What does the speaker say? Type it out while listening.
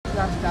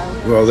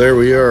Well, there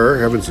we are,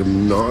 having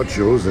some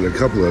nachos and a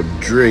couple of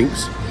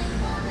drinks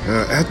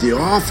at the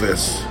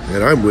office.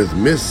 And I'm with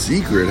Miss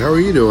Secret. How are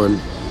you doing?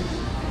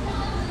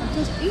 I'm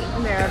just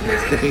eating there,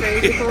 Mr.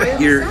 Krazyboy.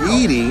 You're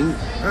eating?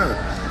 Huh.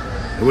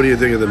 And what do you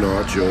think of the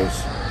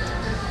nachos?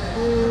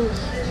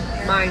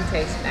 Mine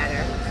tastes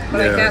better.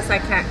 But Yeah. I guess I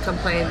can't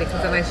complain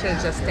because then I should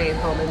have just stayed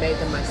home and made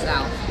them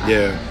myself.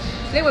 Yeah.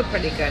 They were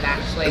pretty good,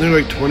 actually. And they're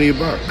like $20.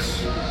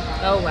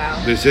 Oh,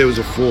 wow. They say it was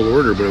a full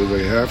order, but it was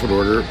like half an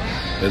order.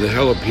 And the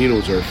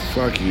jalapenos are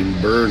fucking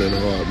burning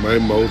hot. My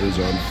mouth is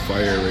on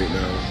fire right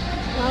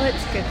now. Well,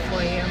 it's good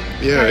for you.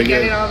 Yeah, Gotta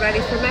get yeah. it all ready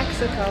for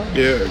Mexico.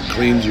 Yeah, it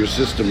cleans your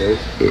system out.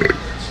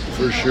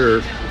 For sure.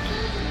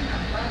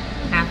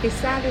 Happy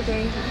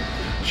Saturday.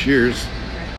 Cheers.